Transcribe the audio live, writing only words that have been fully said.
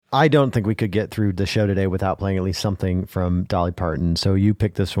I don't think we could get through the show today without playing at least something from Dolly Parton. So you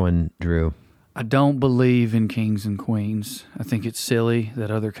picked this one, Drew. I don't believe in kings and queens. I think it's silly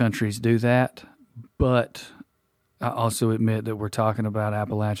that other countries do that. But I also admit that we're talking about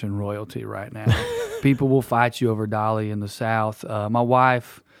Appalachian royalty right now. People will fight you over Dolly in the South. My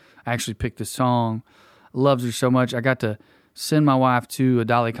wife actually picked this song. Loves her so much. I got to send my wife to a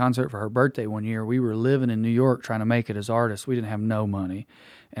Dolly concert for her birthday one year. We were living in New York trying to make it as artists. We didn't have no money.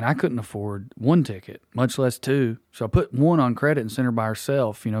 And I couldn't afford one ticket, much less two. So I put one on credit and sent her by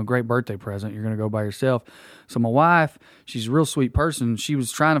herself. You know, great birthday present. You're going to go by yourself. So my wife, she's a real sweet person. She was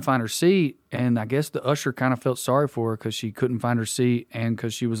trying to find her seat, and I guess the usher kind of felt sorry for her because she couldn't find her seat and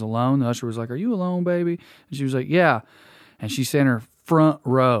because she was alone. The usher was like, "Are you alone, baby?" And she was like, "Yeah." And she sent her front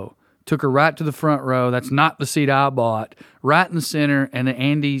row. Took her right to the front row. That's not the seat I bought. Right in the center. And then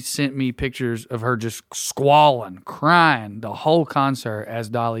Andy sent me pictures of her just squalling, crying the whole concert as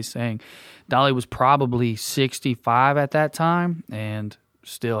Dolly sang. Dolly was probably 65 at that time and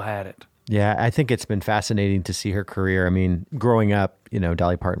still had it. Yeah, I think it's been fascinating to see her career. I mean, growing up, you know,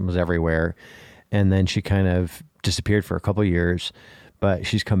 Dolly Parton was everywhere. And then she kind of disappeared for a couple of years, but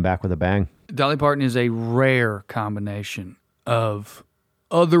she's come back with a bang. Dolly Parton is a rare combination of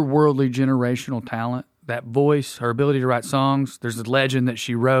otherworldly generational talent, that voice, her ability to write songs. There's a legend that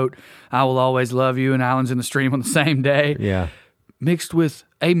she wrote "I Will Always Love You" and "Islands in the Stream" on the same day. Yeah. Mixed with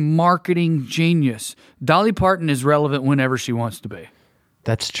a marketing genius. Dolly Parton is relevant whenever she wants to be.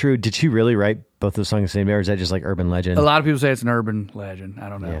 That's true. Did she really write both those songs the same day, or is that just like urban legend? A lot of people say it's an urban legend. I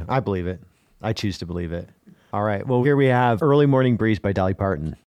don't know. Yeah, I believe it. I choose to believe it. All right. Well, here we have "Early Morning Breeze" by Dolly Parton.